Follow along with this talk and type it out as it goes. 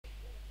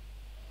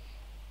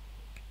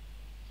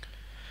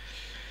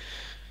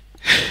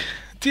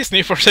These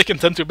new Forsaken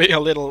tend to be a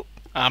little,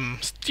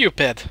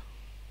 stupid.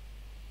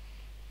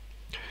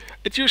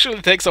 It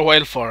usually takes a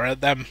while for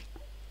them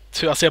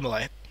to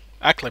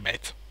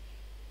acclimate.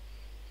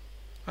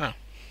 Oh.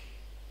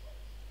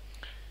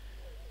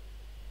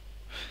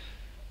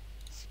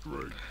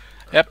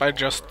 Yep, I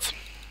just...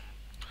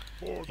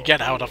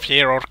 Get out of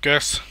here,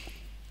 Orcus.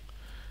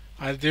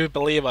 I do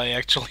believe I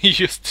actually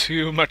used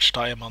too much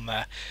time on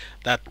that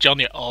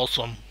Johnny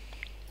Awesome.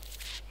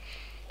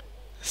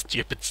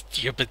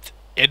 Stupid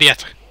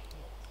idiot.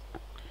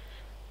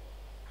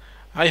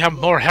 I have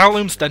more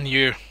heirlooms than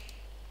you.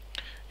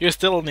 You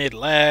still need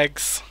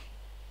legs,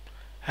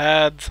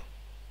 head.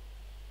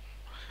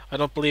 I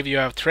don't believe you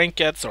have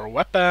trinkets or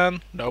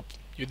weapon. Nope,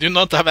 you do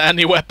not have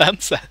any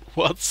weapons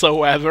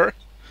whatsoever.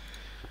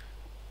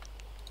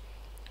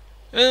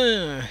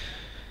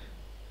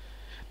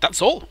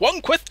 That's all?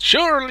 One quest?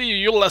 Surely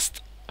you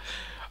list.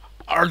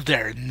 Are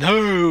there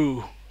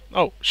no...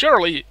 Oh,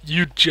 surely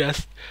you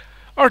just...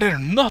 Are there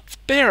not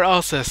bear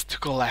asses to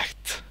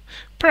collect?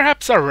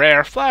 Perhaps a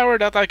rare flower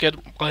that I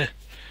could... a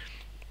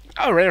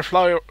rare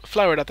flower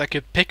that I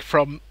could pick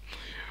from...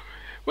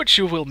 Which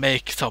you will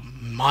make some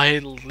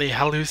mildly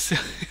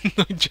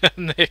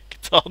hallucinogenic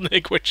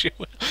tonic, which you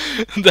will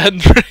then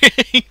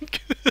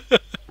drink.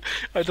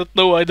 I don't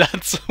know why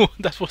that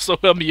was so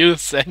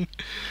amusing,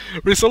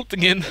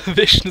 resulting in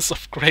visions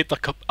of great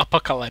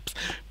apocalypse.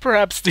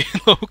 Perhaps the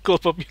local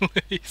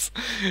populace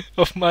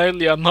of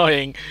mildly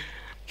annoying,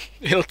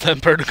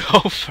 ill-tempered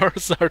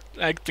gophers are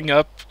acting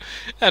up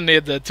and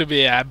needed to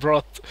be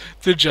brought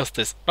to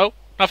justice. Oh,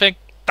 nothing.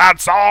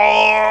 That's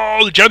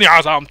all! Johnny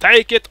Awesome,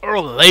 take it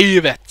or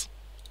leave it!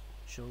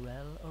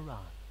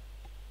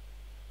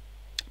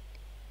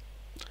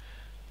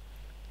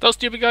 Those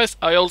stupid guys,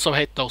 I also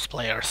hate those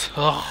players.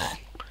 Ugh.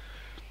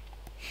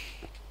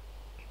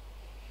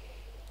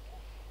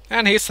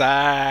 And he's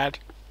sad.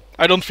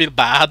 I don't feel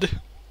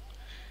bad.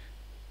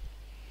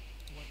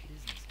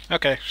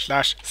 Okay,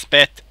 slash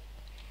spit.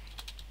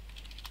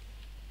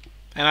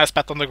 And I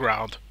spat on the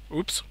ground.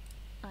 Oops.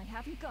 I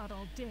haven't got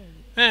all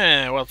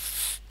day.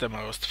 What's the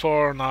most?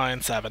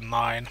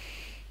 4979.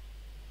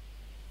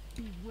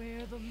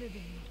 Beware the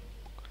living.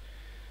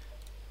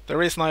 The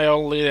reason I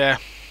only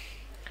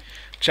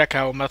check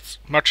how much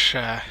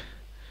I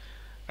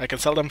can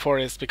sell them for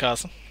is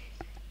because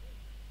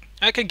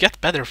I can get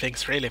better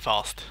things really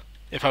fast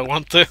if I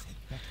want to.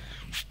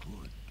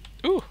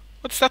 Ooh,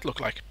 what's that look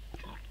like?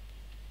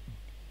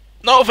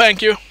 No,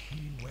 thank you.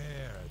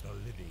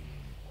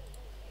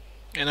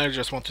 And I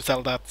just want to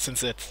sell that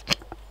since it's...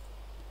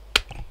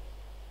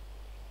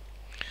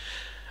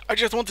 I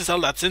just want to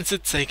sell that since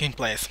it's taking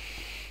place.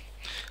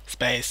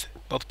 Space,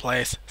 not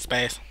place,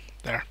 space.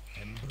 There.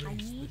 I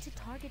need to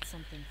target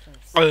something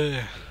first.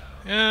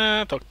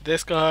 Yeah, talk to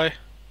this guy.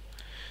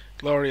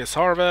 Glorious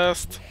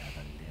Harvest.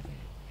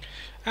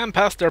 And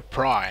past their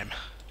prime.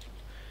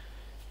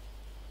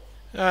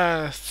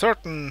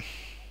 Certain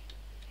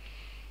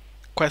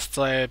quests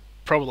I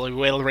probably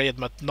will read,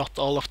 but not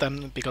all of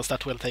them, because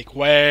that will take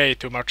way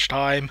too much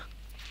time.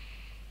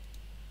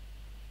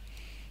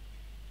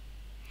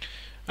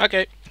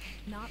 Okay.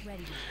 Not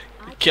ready.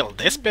 Kill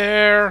this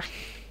bear.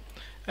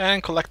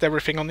 And collect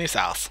everything on his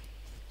ass.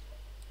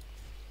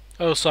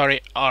 Oh,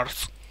 sorry,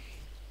 arse.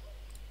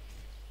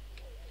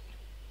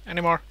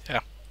 Any more? Yeah.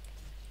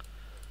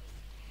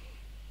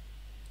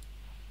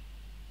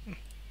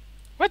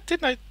 What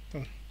didn't I...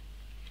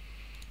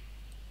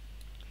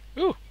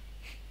 Ooh.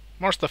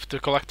 More stuff to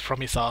collect from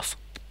his ass.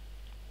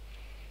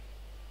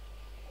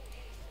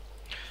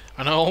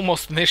 And I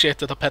almost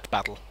initiated a pet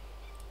battle.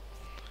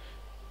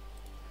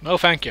 No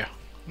thank you.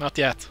 Not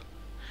yet.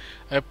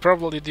 I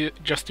probably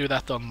just do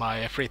that on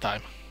my free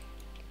time.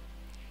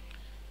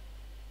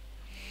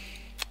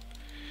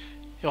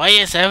 Why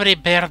is every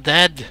bear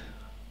dead?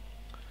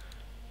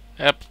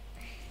 Yep.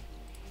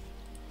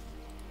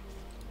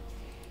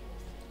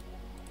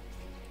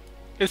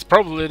 It's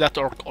probably that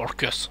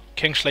Orcus.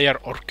 Kingslayer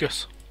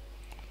Orcus.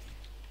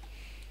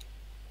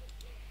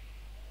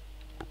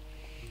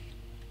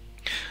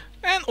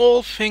 And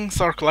all things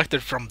are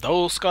collected from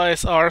those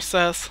guys, R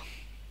says.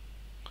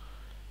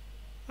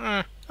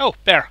 Oh,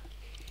 bear.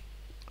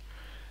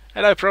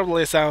 And I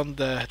probably sound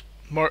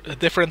more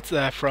different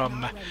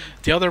from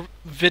the other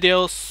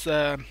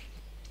videos,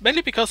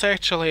 mainly because I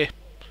actually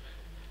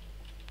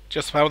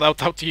just found out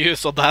how to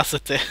use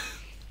Audacity.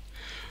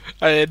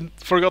 I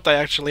forgot I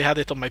actually had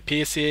it on my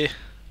PC.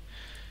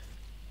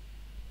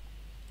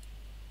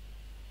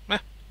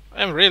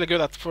 I'm really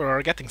good at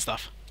forgetting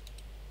stuff.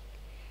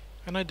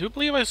 And I do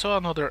believe I saw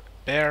another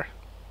bear.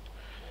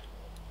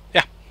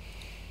 Yeah.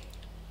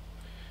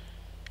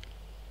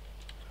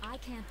 I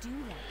can't do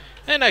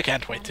that. And I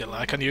can't wait till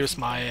I can use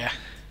my...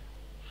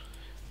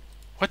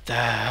 What the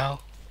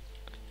hell?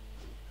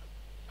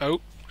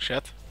 Oh,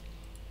 shit.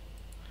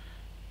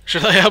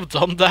 Should I have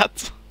done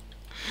that?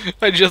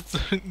 I just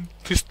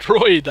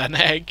destroyed an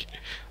egg.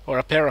 Or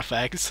a pair of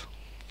eggs.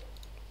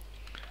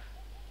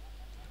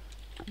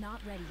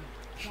 Not ready yet.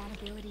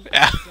 Planability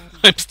Yeah, is ready.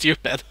 I'm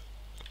stupid.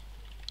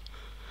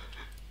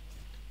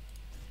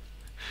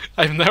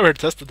 I've never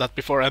tested that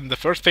before, and the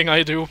first thing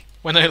I do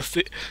when I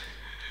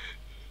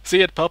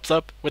see it pops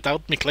up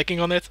without me clicking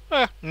on it,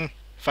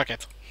 fuck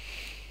it.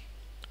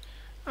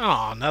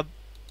 Oh, not.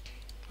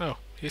 Oh,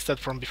 he's dead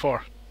from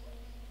before.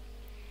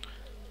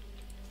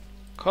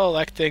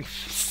 Collecting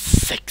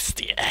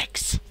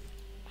 60x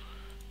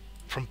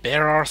from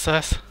Bear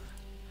RSS.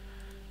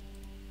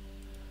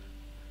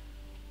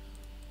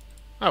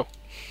 Oh.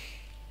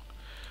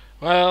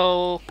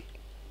 Well,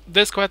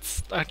 this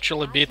quest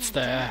actually beats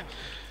the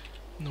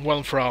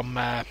one from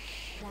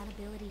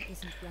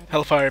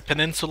Hellfire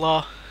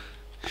Peninsula.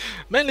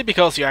 Mainly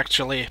because you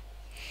actually...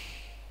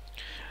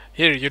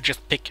 Here you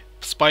just pick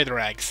spider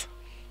eggs.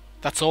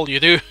 That's all you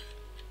do.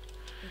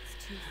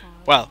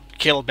 Well,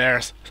 kill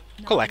bears,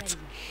 collect.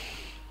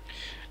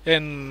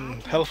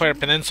 In Hellfire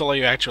Peninsula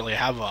you actually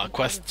have a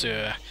quest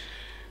to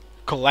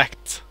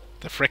collect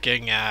the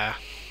freaking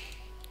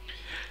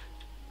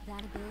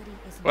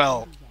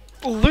well,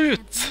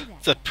 loot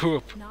the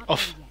poop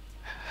of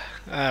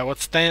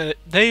what's the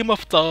name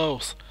of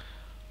those?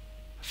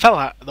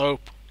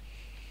 Nope.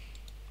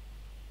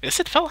 Is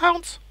it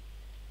Fellhounds?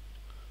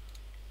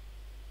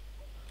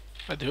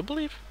 I do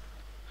believe.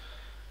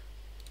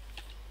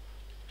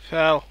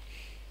 Fell.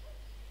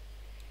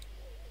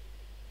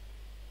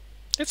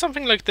 It's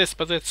something like this,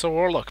 but it's a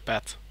warlock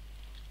pet.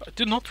 I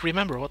do not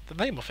remember what the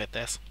name of it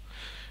is.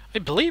 I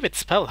believe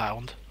it's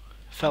Fellhound.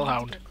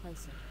 Fellhound.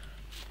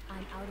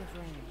 I'm out of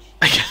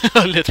range.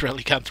 I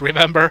literally can't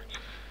remember.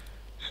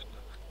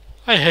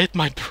 I hate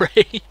my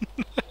brain.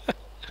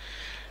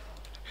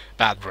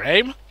 Bad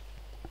brain?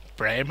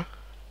 Brain?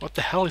 What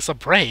the hell is a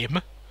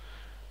brain?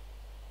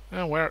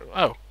 Where?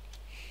 Oh.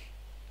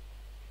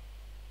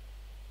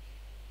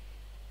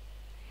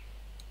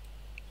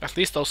 At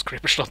least those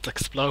creepers don't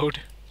explode.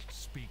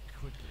 Speak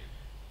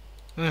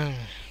quickly.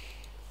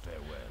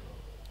 Farewell.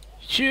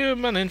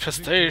 Human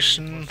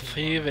infestation,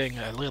 thieving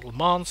little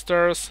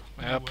monsters.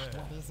 Yep.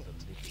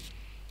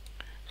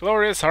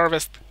 Glorious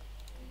harvest.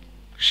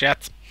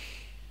 Shit.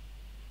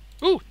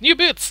 Ooh, new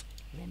boots!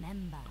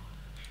 Remember,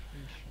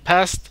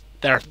 Past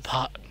their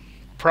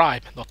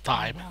prime, not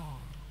time.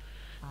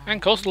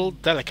 And coastal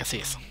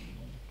delicacies.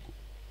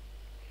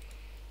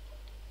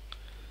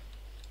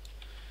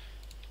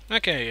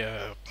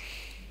 Okay,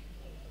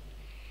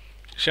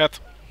 shit.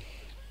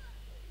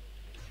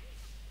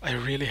 I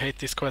really hate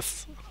these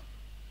quests.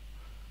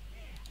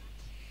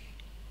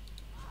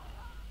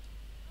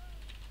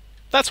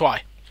 That's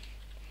why.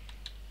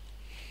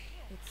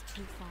 it's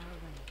too far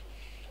away.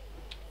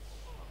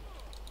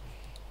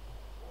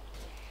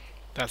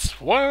 That's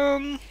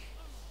one.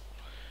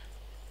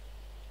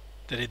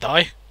 Did he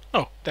die?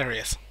 Oh, there he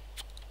is.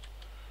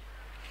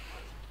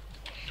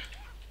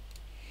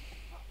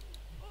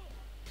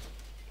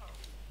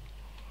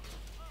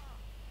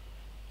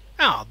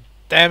 Oh,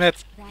 damn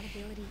it. That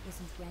ability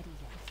isn't ready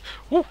yet.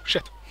 Oh,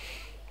 shit.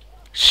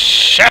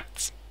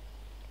 Shit!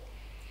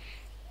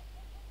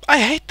 I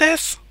hate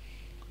this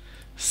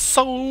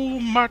so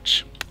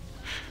much.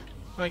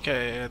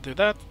 Okay, do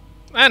that.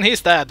 And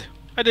he's dead.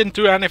 I didn't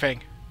do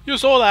anything. You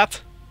saw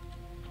that.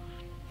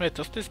 Wait,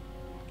 does this...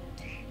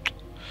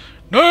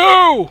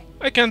 No!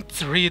 I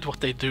can't read what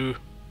they do.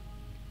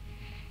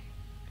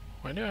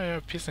 Why do I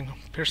have piercing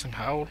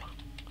howl?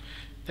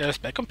 There's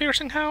back on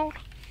piercing howl?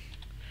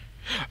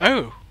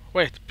 Oh,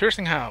 wait,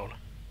 piercing howl.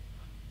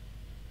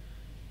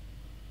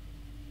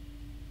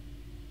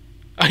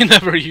 I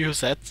never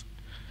use it.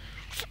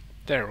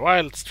 There,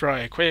 wild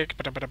strike, quick.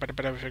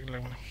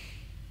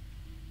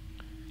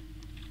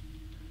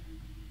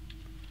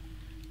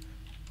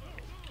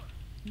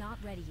 Not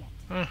ready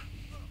yet.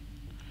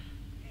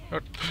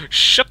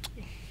 Shit!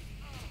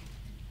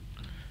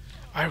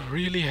 I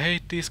really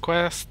hate these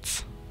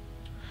quests.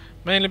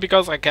 Mainly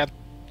because I can't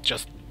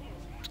just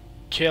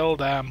kill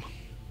them.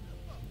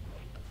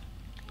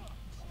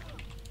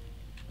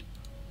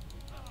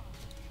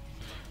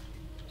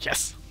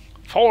 Yes!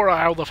 4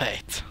 out of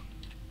 8.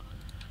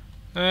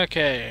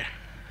 Okay.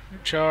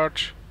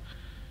 Charge.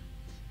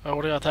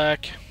 Auto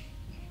attack.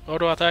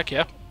 Auto attack,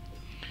 yeah.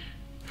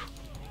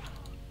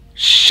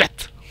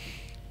 Shit!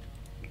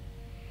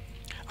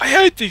 I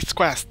hate these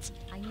quests!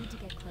 I need to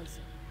get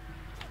closer.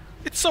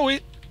 It's so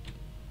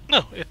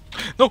No,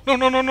 no, no,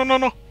 no, no, no, no,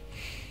 no!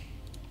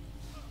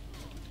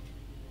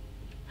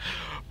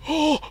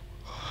 Oh!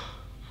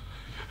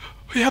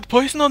 We had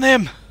poison on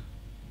him!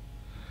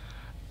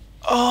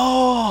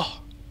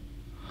 Oh!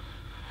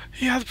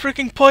 He had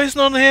freaking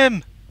poison on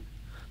him!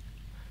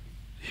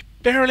 He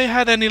barely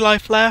had any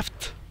life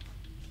left.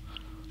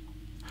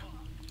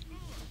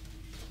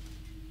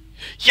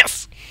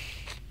 Yes!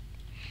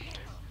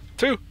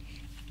 2.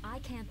 I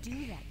can't do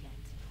that yet.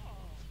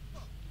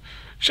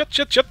 Shit,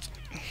 shit, shit!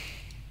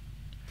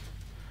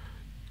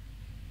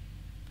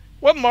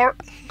 1 more!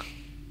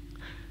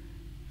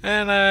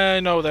 And I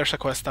know there's a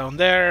quest down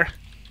there.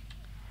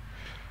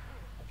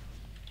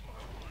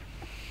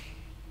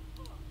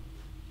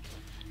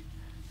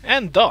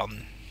 And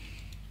done.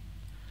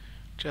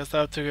 Just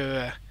have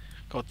to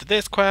go to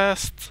this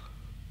quest.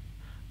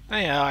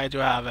 And yeah, I do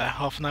have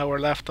half an hour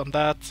left on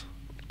that.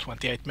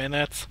 28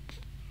 minutes.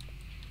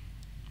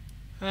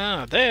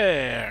 Ah,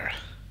 there.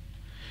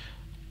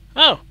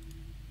 Oh.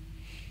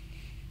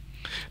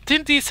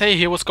 Didn't he say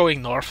he was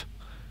going north?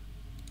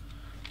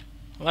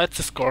 Let's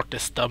escort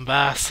this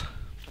dumbass.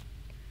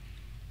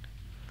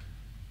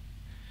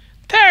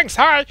 Thanks,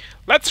 hi!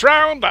 Let's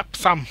round up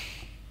some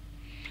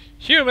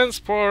humans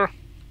for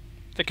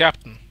the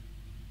captain.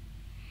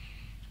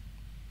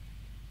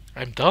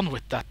 I'm done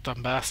with that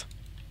dumbass.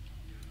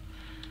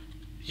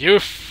 You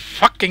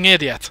fucking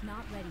idiot!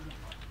 Not ready yet.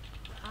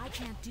 I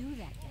can't do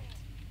that yet.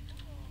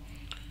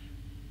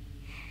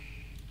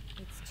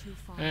 It's too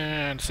far.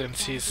 And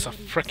since he's a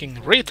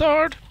freaking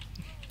retard,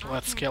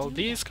 let's kill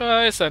these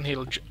guys and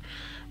he'll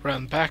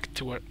run back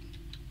to where...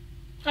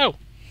 Oh!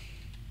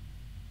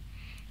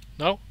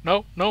 No,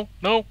 no, no,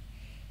 no!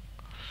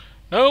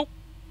 No!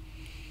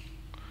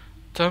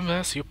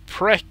 Dumbass, you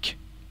prick!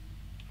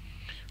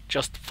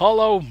 Just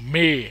follow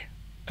me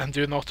and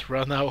do not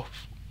run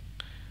off.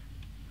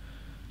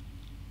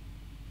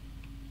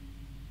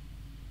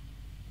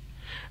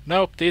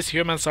 Nope, these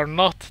humans are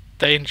not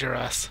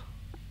dangerous.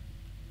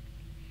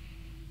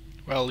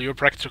 Well, you're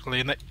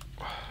practically That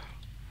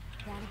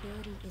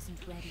ability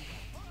isn't ready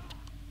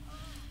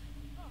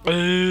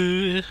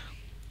yet.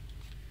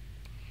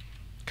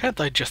 Can't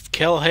I just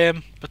kill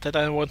him? But then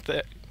I want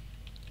the...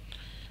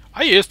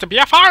 I used to be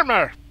a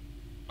farmer!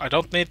 I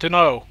don't need to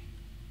know.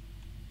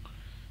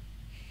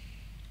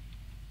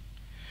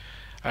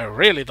 I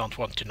really don't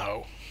want to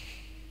know.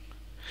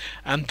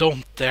 And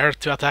don't dare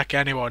to attack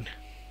anyone.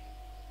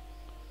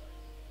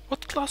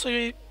 What class are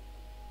you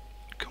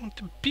going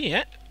to be?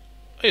 Are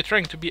you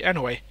trying to be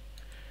anyway?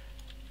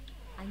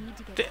 I need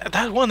to get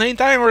That one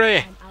ain't angry!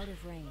 I'm out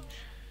of range.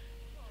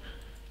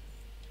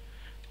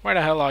 Where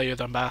the hell are you,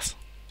 dumbass?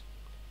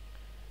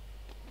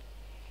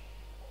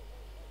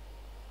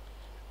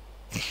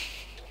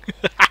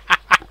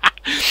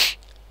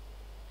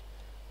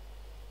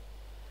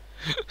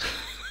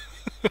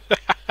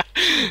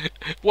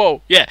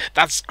 Whoa, yeah,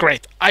 that's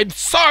great. I'm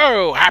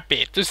so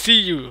happy to see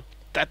you.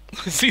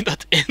 See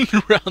that in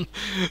run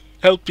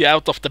help you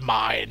out of the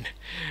mine,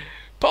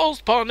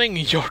 postponing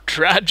your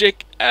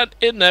tragic and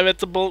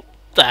inevitable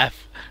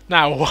death.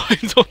 Now, why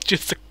don't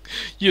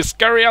you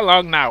scurry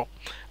along now?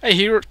 I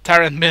hear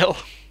Taryn Mill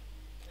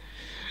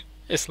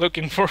is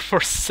looking for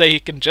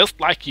Forsaken just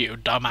like you,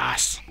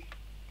 dumbass.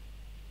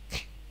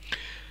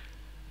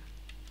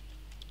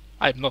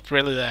 I'm not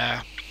really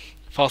the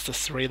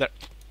fastest reader.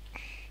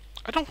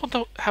 I don't want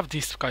to have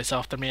these guys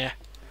after me.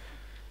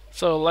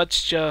 So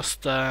let's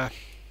just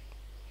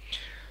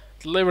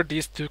deliver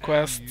these two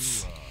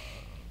quests.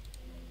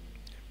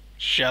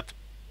 Shit.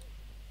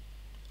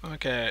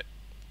 Okay.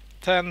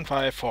 10,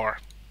 5, 4.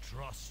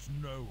 Trust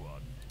no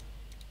one.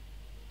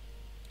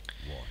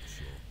 Watch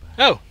your back.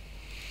 Oh!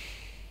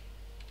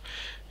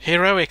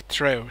 Heroic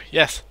throw.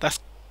 Yes,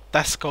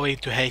 that's going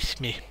to hate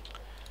me.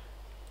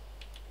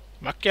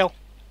 Muckkill.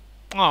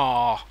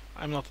 Aww,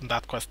 I'm not in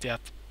that quest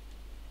yet.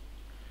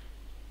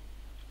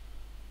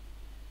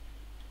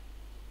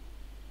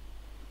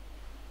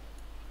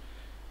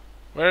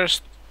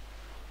 Where's...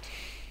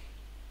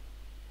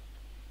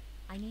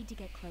 I need to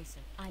get closer.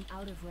 I'm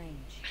out of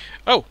range.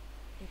 Oh!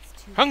 It's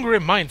too Hungry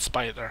far. Mind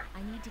Spider.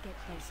 I need to get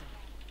closer.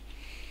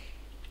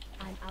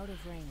 I'm out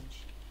of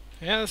range.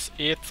 Yes,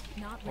 eat.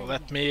 Not ready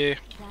Let yet. me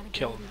That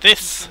kill ability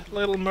this isn't ready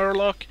little yet.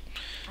 murloc.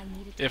 I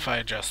need it If now.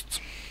 I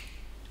just...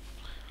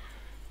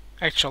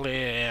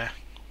 Actually...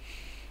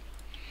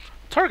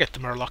 target the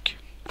murloc.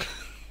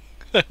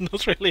 I'm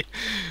not really...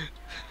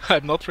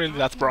 I'm not really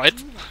that bright.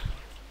 Do that.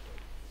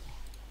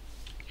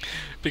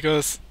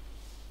 Because...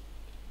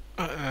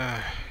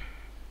 I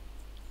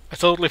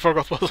totally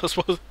forgot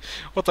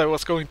what I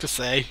was going to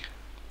say.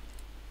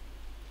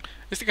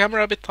 Is the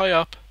camera a bit high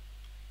up?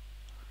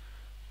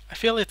 I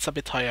feel it's a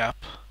bit high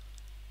up.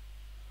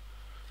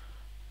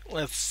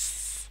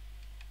 Let's...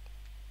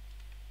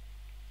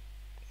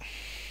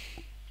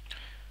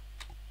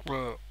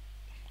 Well...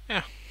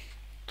 Yeah.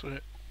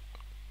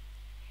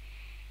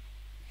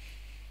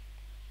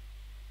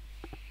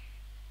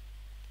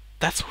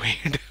 That's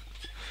weird.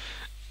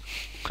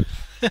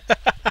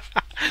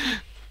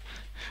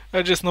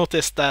 I just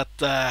noticed that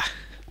the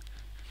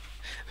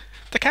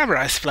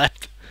camera is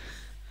flipped.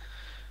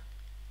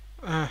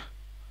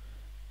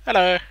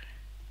 Hello.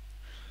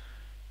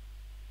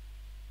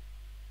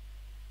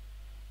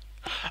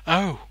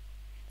 Oh.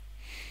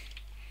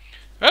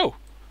 Oh,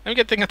 I'm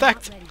getting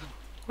attacked. Not ready yet.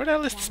 Where the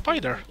hell is the That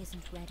spider? ability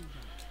isn't ready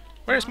yet.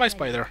 Where's Not my ready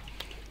spider? yet.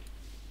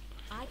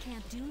 I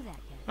can't do that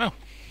yet. Oh,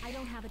 I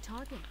don't have a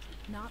target.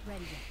 Not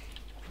ready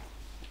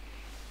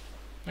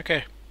yet.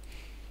 okay.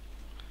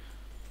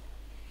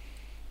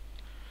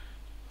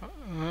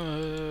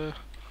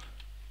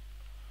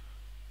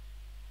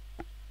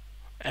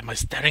 Am I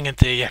staring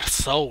into your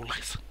soul?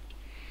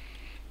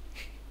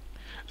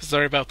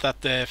 Sorry about that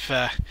if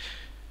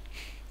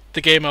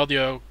the game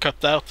audio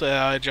cut out.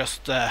 I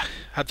just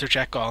had to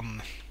check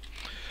on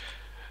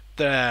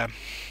the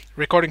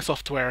recording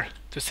software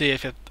to see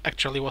if it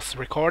actually was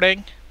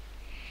recording.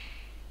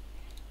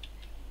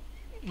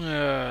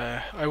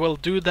 I will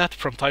do that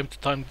from time to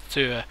time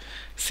to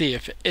see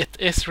if it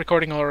is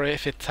recording or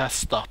if it has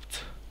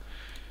stopped.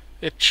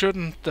 It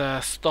shouldn't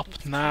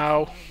stop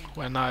now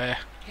when I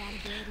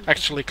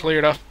actually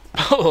cleared up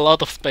a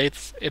lot of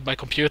space in my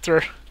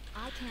computer.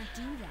 I can't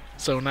do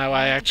that. So now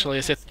I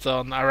actually sit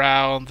on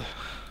around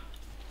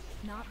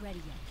Not ready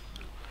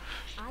yet.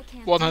 I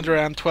can't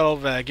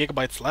 112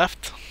 gigabytes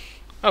left.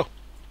 Oh,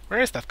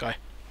 where is that guy?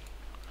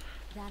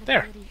 That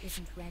There. ability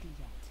isn't ready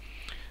yet.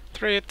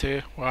 3,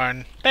 2,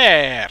 1,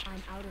 there!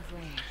 I'm out of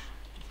range.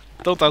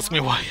 Don't ask me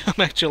why, I'm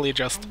actually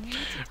just I need to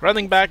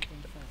running back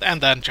something first.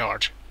 and then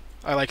charge.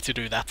 I like to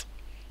do that.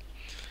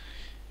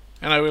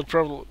 And I will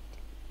probably...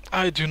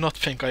 I do not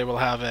think I will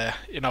have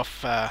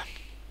enough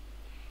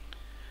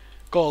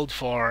gold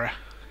for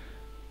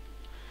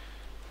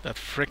that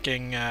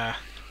freaking I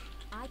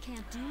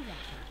can't do that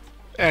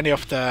yet. any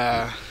of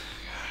the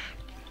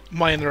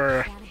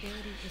minor That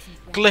ability isn't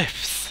ready.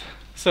 glyphs,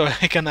 so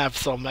I can have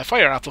some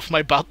fire out of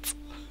my butt.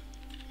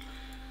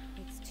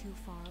 It's too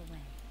far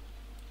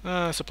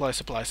away.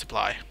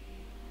 Supply.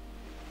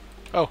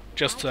 Oh,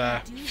 just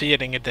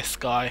feeding this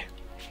guy.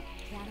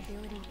 That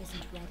ability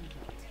isn't ready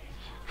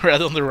yet.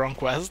 Read on the wrong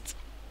quest.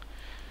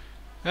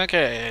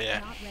 Okay, yeah.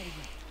 Not ready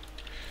yet.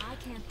 I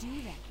can't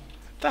do that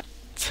yet. That.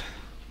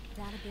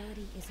 That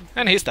ability isn't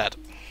And he's dead.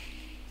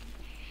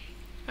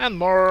 And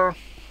more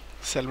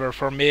silver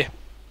for me.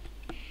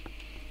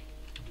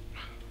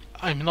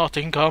 I'm not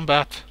in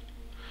combat.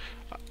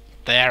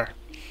 There.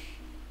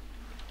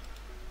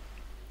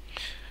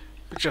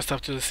 I just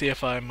have to see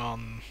if I'm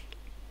on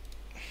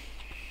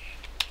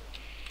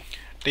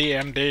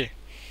D&D.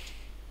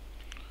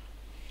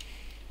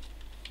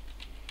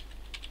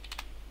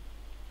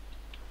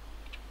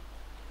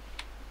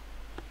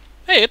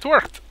 Hey, it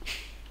worked!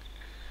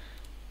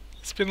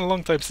 It's been a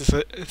long time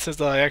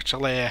since I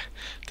actually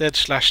did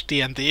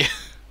 /D&D.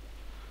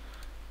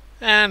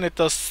 And it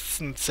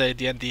doesn't say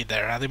D&D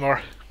there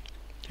anymore.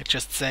 It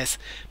just says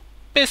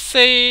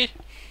busy.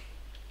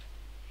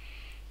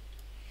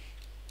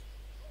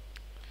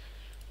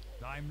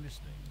 I'm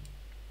listening.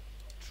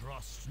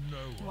 Trust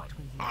no one.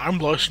 I'm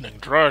listening,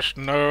 trust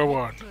no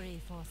one.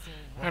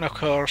 And of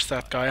course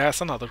that guy has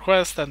another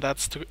quest, and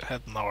that's to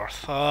head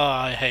north.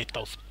 Ah, I hate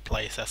those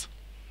places.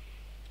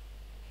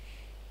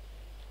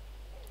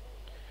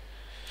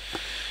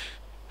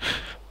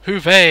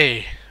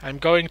 Hooray! I'm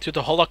going to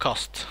the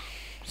Holocaust.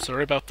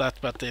 Sorry about that,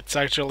 but it's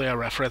actually a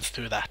reference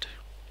to that.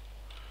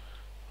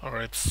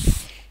 Or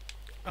it's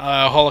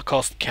a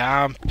Holocaust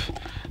camp,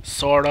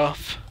 sort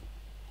of.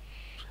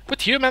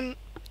 With human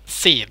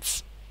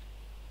seeds.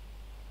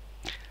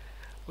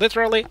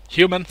 Literally,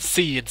 human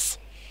seeds.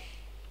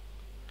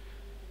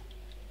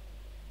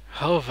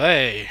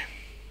 Hooray!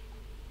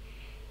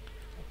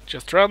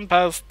 Just run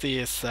past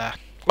these,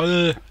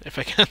 if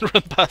I can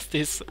run past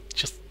these,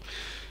 just...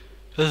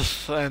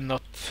 and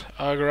not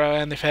aggro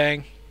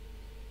anything.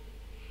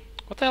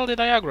 What the hell did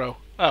I aggro?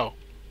 Oh.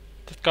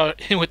 That guy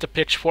with the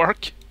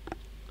pitchfork.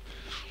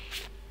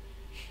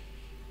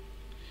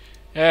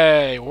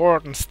 Hey,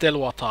 Warden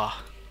Stillwater.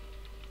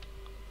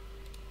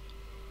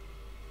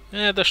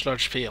 The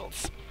sludge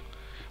fields.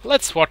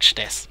 Let's watch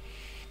this.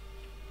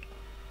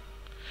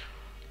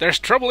 There's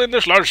trouble in the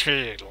sludge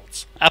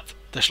fields. At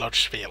the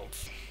sludge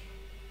fields.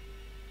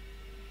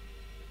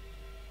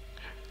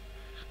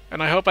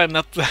 And I hope I'm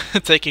not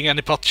taking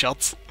any pot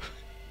shots.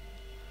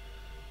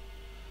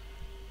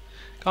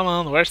 Come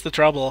on, where's the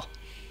trouble?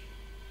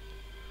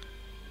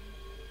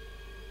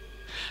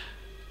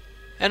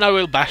 And I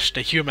will bash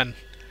the human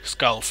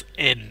skulls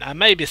in and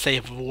maybe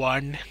save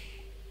one.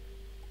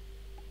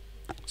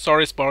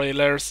 Sorry,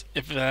 spoilers,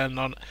 if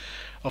none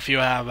of you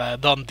have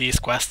done these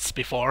quests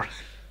before.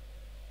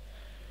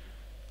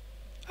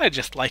 I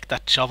just like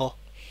that shovel.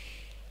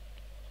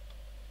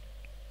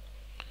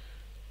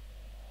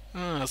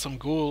 Some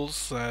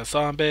ghouls,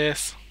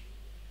 zombies.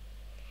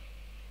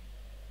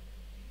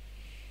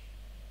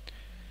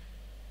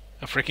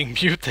 A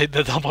freaking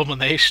mutated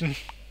abomination.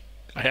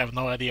 I have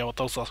no idea what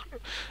those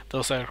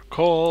are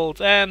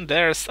called. And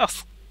there's a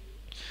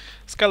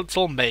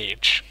skeletal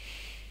mage.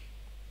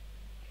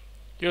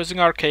 Using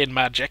arcane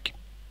magic.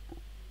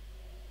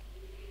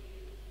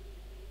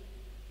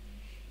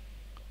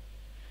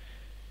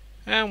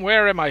 And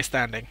where am I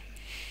standing?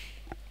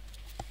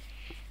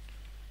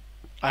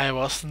 I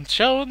wasn't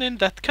shown in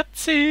that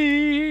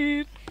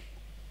cutscene.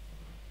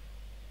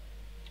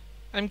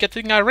 I'm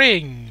getting a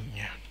ring.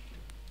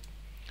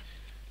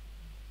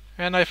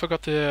 And I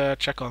forgot to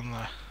check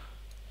on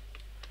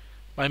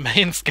my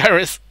main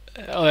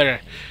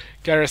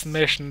garrison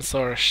missions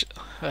or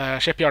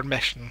shipyard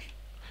mission.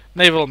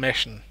 Naval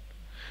mission.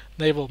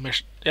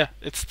 Yeah,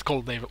 it's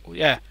called naval.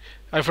 Yeah,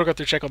 I forgot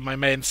to check on my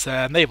main's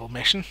naval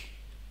mission.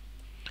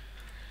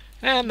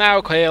 And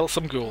now kill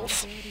some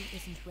ghouls.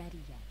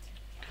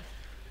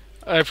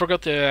 I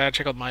forgot to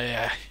check on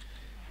my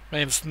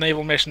main's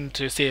naval mission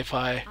to see if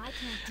I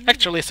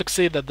actually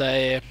succeeded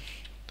the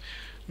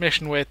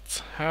mission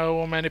with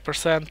how many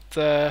percent?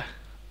 50%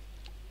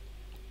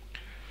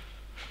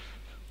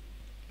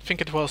 think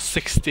it was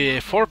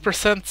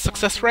 64%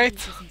 success rate.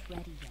 Isn't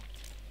ready yet.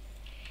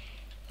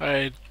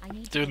 I I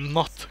need do to-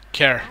 not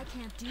care I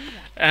can't do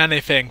that.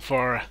 anything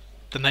for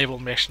the naval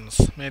missions,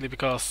 mainly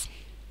because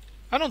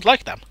I don't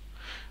like them.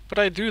 But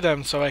I do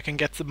them so I can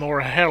get more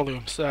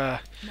heirlooms.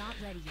 Not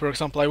ready yet. For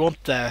example, I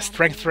want the That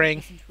strength ability ring,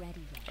 isn't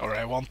ready yet. or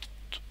I want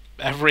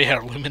every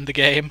heirloom in the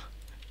game,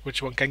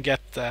 which one can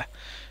get,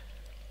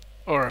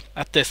 or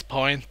at this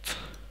point,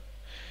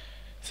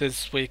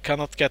 since we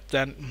cannot get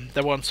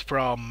the ones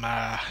from,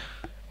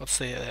 let's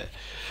see,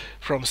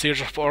 from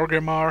Siege of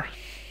Orgrimmar.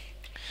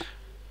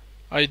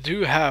 I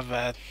do have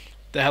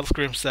the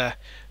Hellscream's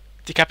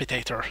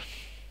Decapitator,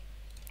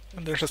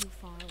 and there's a Too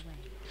far away.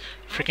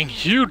 freaking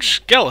huge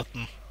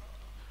skeleton.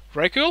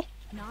 Very cool.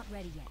 Not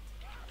ready yet.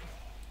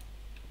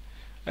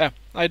 Yeah,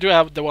 I do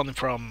have the one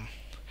from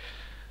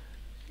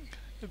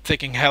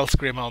taking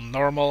Hellscream on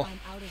normal. I'm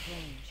out of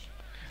range.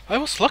 I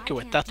was lucky I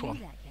with can't that do one.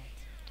 that yet.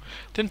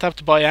 Didn't have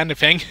to buy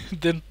anything,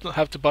 didn't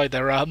have to buy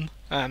the run,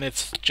 and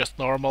it's just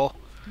normal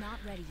Not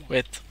ready yet.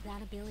 with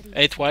That ability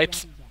 8 isn't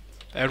wipes. ready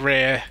yet.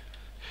 Every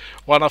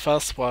one of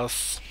us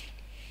was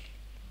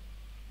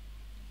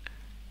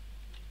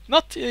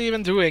not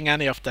even doing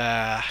any of the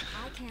I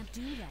can't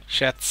do that.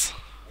 shits.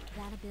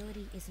 That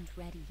ability isn't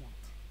ready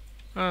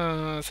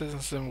yet.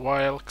 Citizens in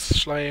Wild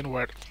Slain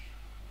World.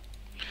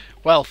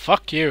 Well,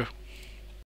 fuck you.